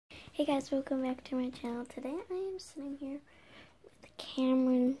Hey guys, welcome back to my channel. Today I am sitting here with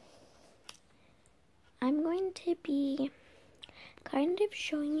Cameron. I'm going to be kind of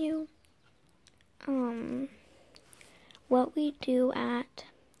showing you what we do at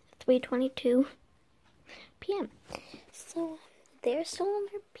 3:22 p.m. So they're still in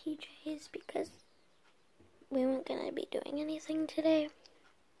their PJs because we weren't gonna be doing anything today.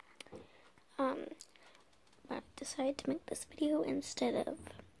 But I decided to make this video instead of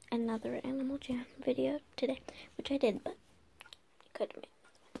another Animal Jam video today, which I did, but I couldn't make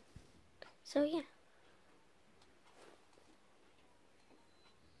this one. So yeah.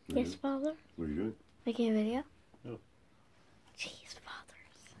 Yes, Father? What are you doing? Making a video? No. Jeez,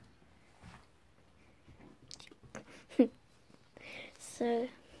 fathers. So,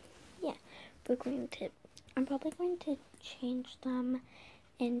 yeah, I'm probably going to change them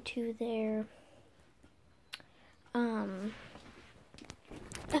into their,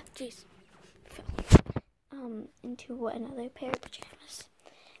 into another pair of pajamas,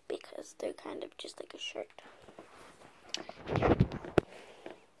 because they're kind of just like a shirt.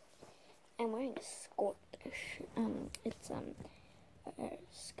 I'm wearing a skirt. It's a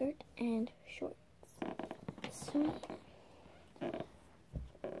skirt and shorts. So,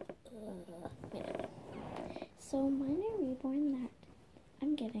 so mine are Reborn that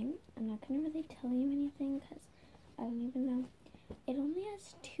I'm getting. I'm not gonna really tell you anything because I don't even know. It only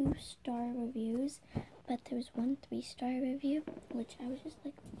has 2-star reviews, but there's one 3-star review, which I was just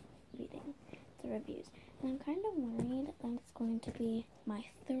like reading the reviews. And I'm kind of worried that it's going to be my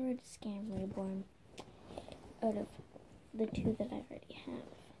 3rd Scam Reborn out of the 2 that I already have.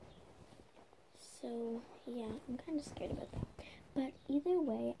 So, yeah, I'm kind of scared about that. But either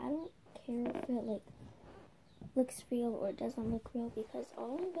way, I don't care if it, like, looks real or doesn't look real, because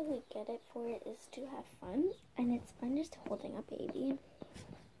all I really get it for is to have fun, and it's fun just holding a baby.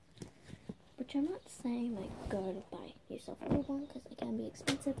 Which I'm not saying, like, go to buy yourself a Reborn, because it can be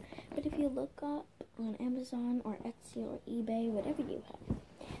expensive, but if you look up on Amazon or Etsy or eBay, whatever you have,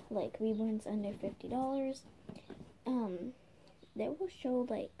 like, Reborns under $50, they will show,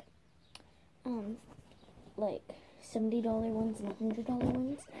 like $70 ones and $100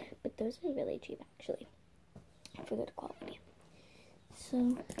 ones, but those are really cheap, actually, for good quality.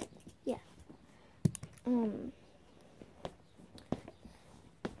 So, yeah.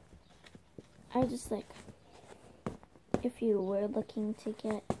 I just, like, if you were looking to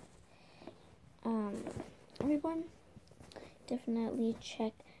get a Reborn, definitely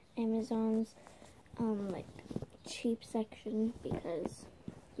check Amazon's like cheap section, because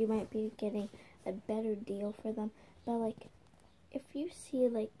you might be getting a better deal for them. But like, if you see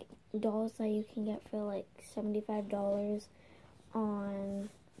like dolls that you can get for like $75 on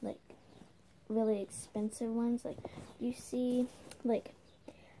like really expensive ones, like you see like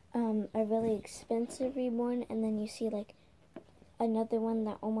a really expensive Reborn, and then you see like another one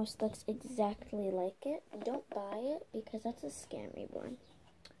that almost looks exactly like it, don't buy it, because that's a scam Reborn.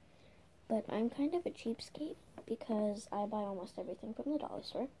 But I'm kind of a cheapskate because I buy almost everything from the dollar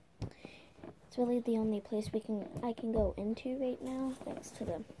store. It's really the only place I can go into right now, thanks to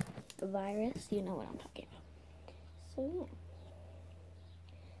the virus. You know what I'm talking about. So yeah.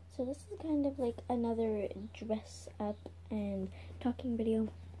 So this is kind of like another dress up and talking video.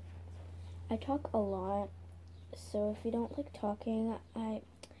 I talk a lot, so if you don't like talking, I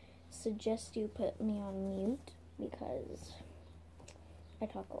suggest you put me on mute, because I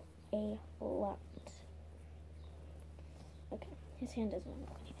talk a lot. Okay, his hand doesn't look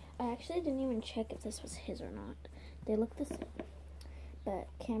funny. I actually didn't even check if this was his or not. They look the same. But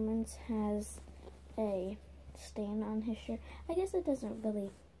Cameron's has a stain on his shirt. I guess it doesn't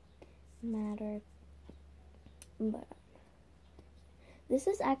really matter. But this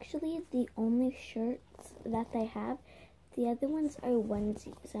is actually the only shirts that they have. The other ones are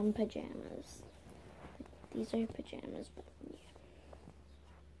onesies and pajamas. These are pajamas, but yeah.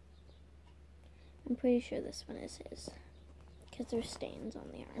 I'm pretty sure this one is his, because there's stains on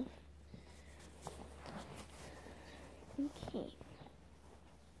the arm. Okay.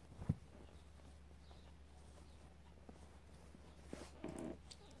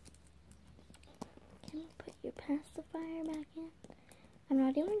 Can you put your pacifier back in? I'm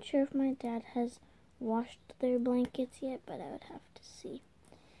not even sure if my dad has washed their blankets yet, but I would have to see,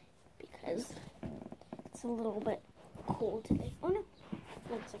 because it's a little bit cold today. Oh no!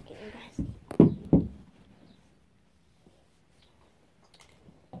 1 second, you guys.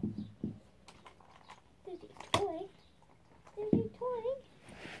 There's your toy. There's your toy.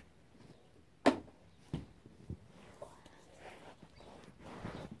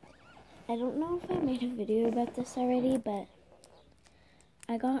 I don't know if I made a video about this already, but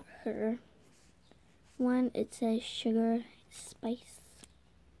I got her one. It says sugar, spice.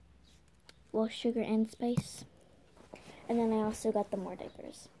 Well, sugar and spice. And then I also got the more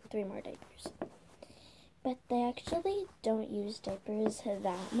diapers. 3 more diapers. But they actually don't use diapers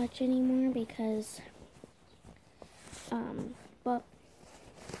that much anymore because, well,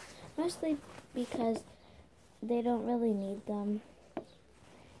 mostly because they don't really need them.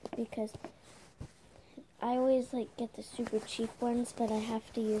 Because I always like get the super cheap ones, but I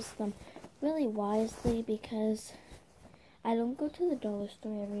have to use them really wisely because I don't go to the dollar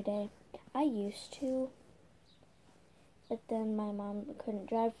store every day. I used to, but then my mom couldn't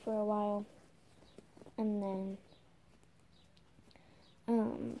drive for a while, and then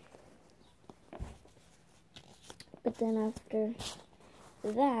but then after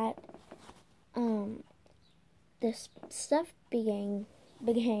that, this stuff began,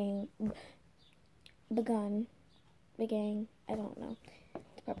 I don't know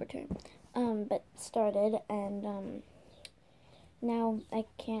the proper term, but started, and now I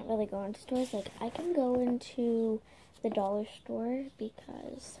can't really go into stores. Like, I can go into the dollar store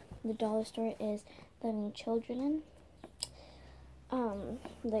because the dollar store is letting children in.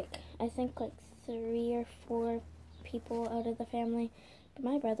 Like, I think like 3 or 4 people out of the family. But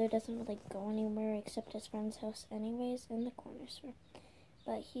my brother doesn't really go anywhere except his friend's house anyways, in the corner store.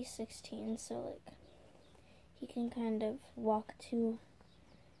 But he's 16, so like he can kind of walk to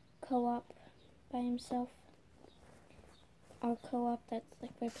Co-op by himself. Our Co-op that's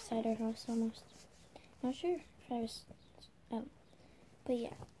like right beside our house almost. Not sure if I was, but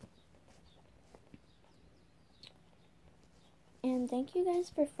yeah. And thank you guys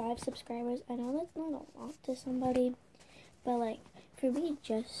for 5 subscribers. I know that's not a lot to somebody, but like for me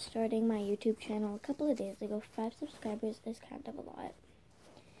just starting my YouTube channel a couple of days ago, 5 subscribers is kind of a lot.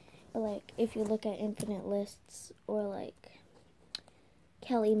 But like if you look at Infinite Lists or like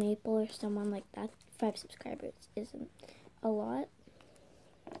Kelly Maple or someone like that, 5 subscribers isn't a lot.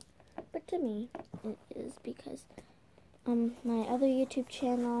 But to me it is because my other YouTube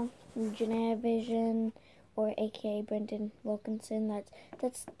channel, Janaea Vision, or aka Brendan Wilkinson,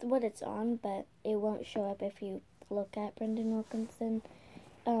 that's what it's on, but it won't show up if you look at Brendan Wilkinson.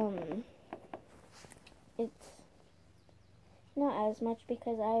 It's not as much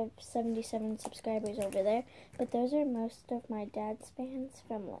because I have 77 subscribers over there, but those are most of my dad's fans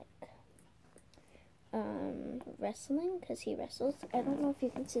from like wrestling, because he wrestles. I don't know if you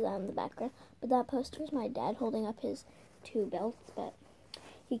can see that in the background, but that poster is my dad holding up his 2 belts, but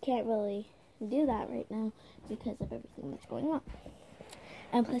he can't really do that right now because of everything that's going on.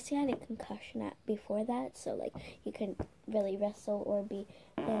 And plus he had a concussion before that, so like he couldn't really wrestle or be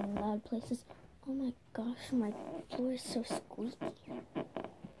in loud places. Oh my gosh, my floor is so squeaky.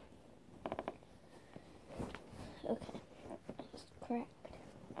 Okay, it's cracked.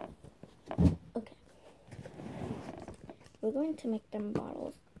 Okay, we're going to make them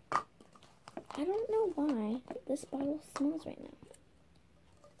bottles. I don't know why this bottle smells right now.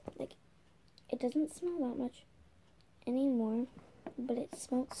 Like, it doesn't smell that much anymore, but it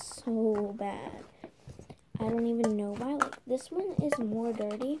smells so bad. I don't even know why. Like, this one is more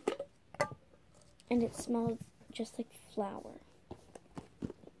dirty, and it smells just like flour.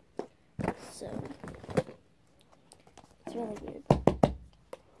 So, it's really weird.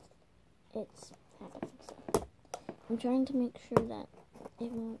 It's happening, so I'm trying to make sure that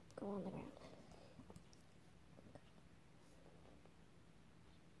it won't go on the ground.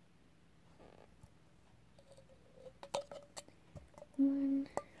 One.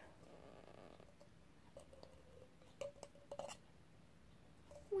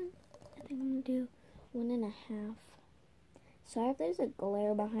 I think I'm gonna do 1.5. Sorry if there's a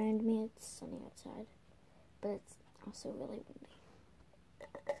glare behind me. It's sunny outside, but it's also really windy.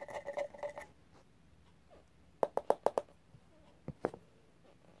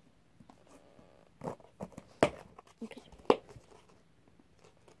 Okay.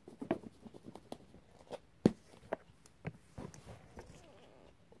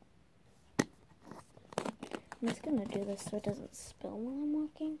 I'm just gonna do this so it doesn't spill while I'm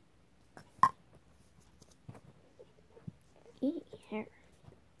walking. Hair.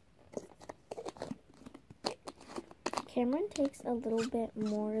 Cameron takes a little bit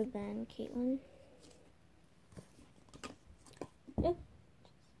more than Caitlin. Yep.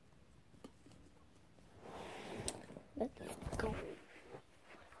 Let's go.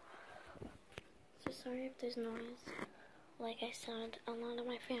 So sorry if there's noise. Like I said, a lot of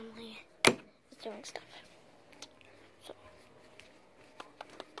my family is doing stuff. So.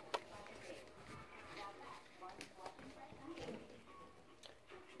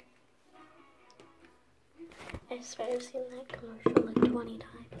 I swear I've seen that commercial like 20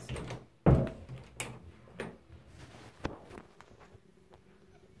 times.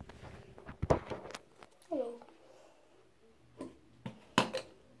 Hello.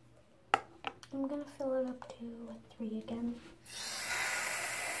 I'm gonna fill it up to a 3 again.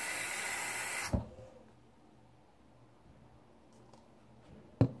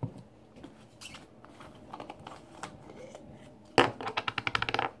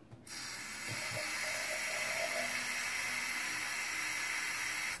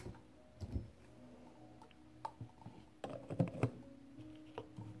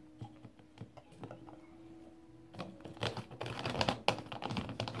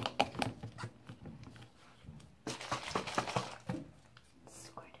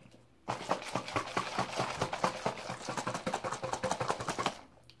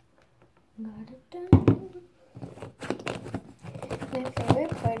 Got it done. My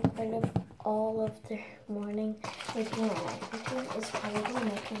favorite part of all of the morning making my life routine is probably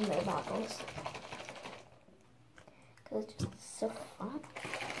making the bubbles. Because it's just so fun.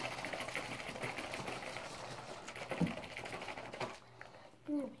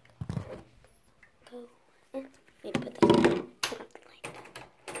 There we go. And need to put this down. Put up the light.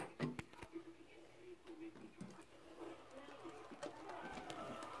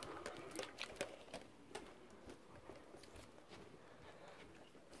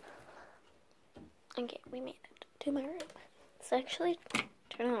 Okay, we made it to my room. Let's actually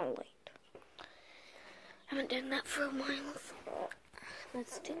turn on a light. I haven't done that for a while.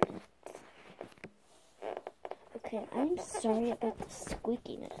 Let's do it. Okay, I'm sorry about the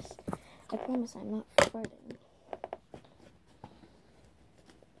squeakiness. I promise I'm not farting.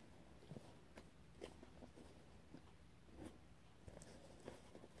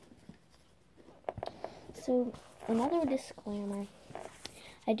 So, another disclaimer.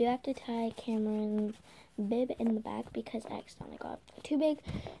 I do have to tie Cameron's bib in the back because I accidentally got too big.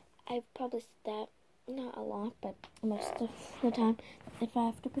 I've probably said that, not a lot, but most of the time, if I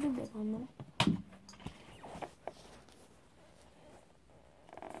have to put a bib on them.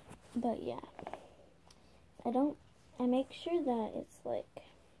 But yeah, I make sure that it's like,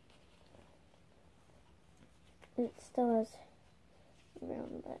 it still has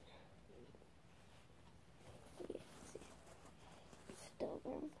room, but yeah, see, it's still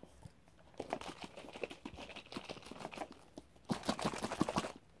room.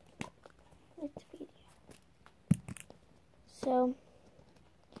 It's video. So,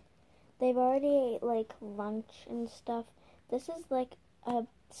 they've already ate like lunch and stuff. This is like a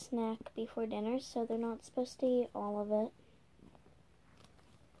snack before dinner, so they're not supposed to eat all of it.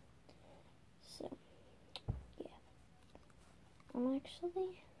 So, yeah. I'm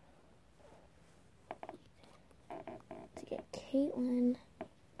actually to get Caitlin.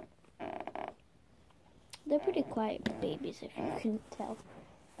 They're pretty quiet babies, if you can tell.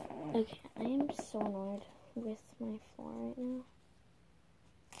 Okay, I am so annoyed with my floor right now.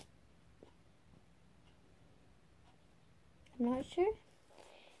 I'm not sure.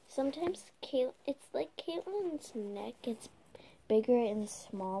 Sometimes it's like Caitlin's neck gets bigger and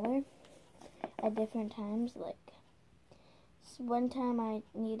smaller at different times. Like, so one time I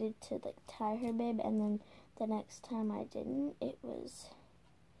needed to like tie her bib, and then the next time I didn't. It was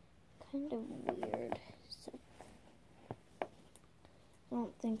kind of weird. So I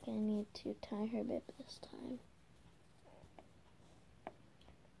don't think I need to tie her bib this time.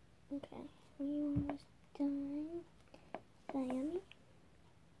 Okay, we almost done. Is that yummy?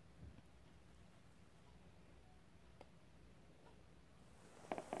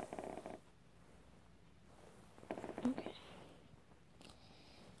 Okay.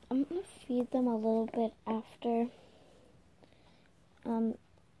 I'm gonna feed them a little bit after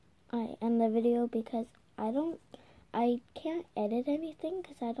I end the video because I can't edit anything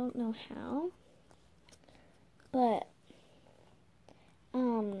because I don't know how. But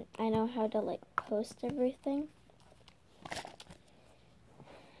I know how to like post everything.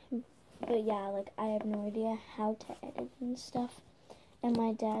 But yeah, like I have no idea how to edit and stuff. And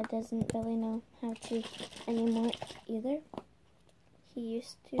my dad doesn't really know how to anymore either. He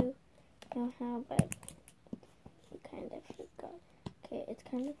used to know how, but he kind of forgot. Okay, it's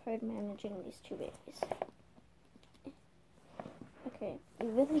kind of hard managing these two babies. Okay, you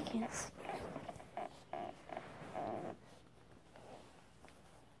really can't see.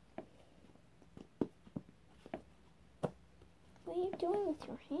 What are you doing with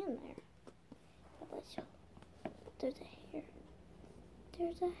your hand there? There's a hair.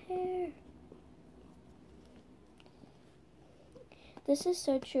 There's a hair. This is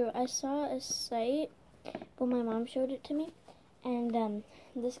so true. I saw a site, well, my mom showed it to me, and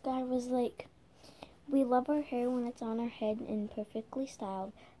this guy was like, we love our hair when it's on our head and perfectly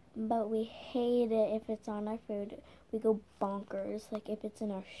styled, but we hate it if it's on our food. We go bonkers, like if it's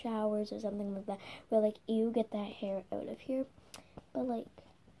in our showers or something like that. We're like, ew, get that hair out of here. But like,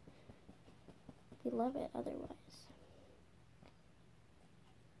 we love it otherwise.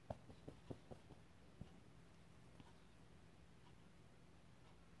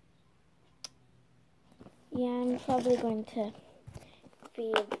 Yeah, I'm probably going to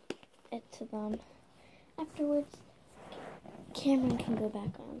feed it to them. Afterwards, Cameron can go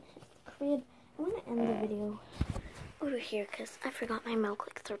back on his crib. I want to end the video over here because I forgot my milk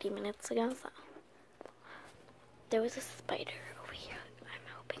like 30 minutes ago. So there was a spider over here.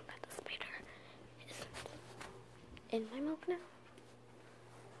 I'm hoping that the spider isn't in my milk now.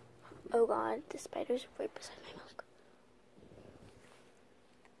 Oh god, the spider's right beside my milk.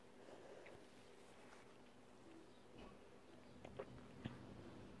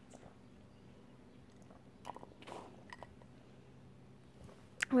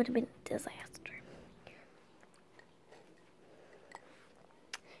 It would have been a disaster.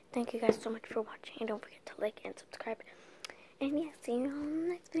 Thank you guys so much for watching. And don't forget to like and subscribe. And yeah, see you on the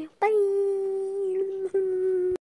next video. Bye!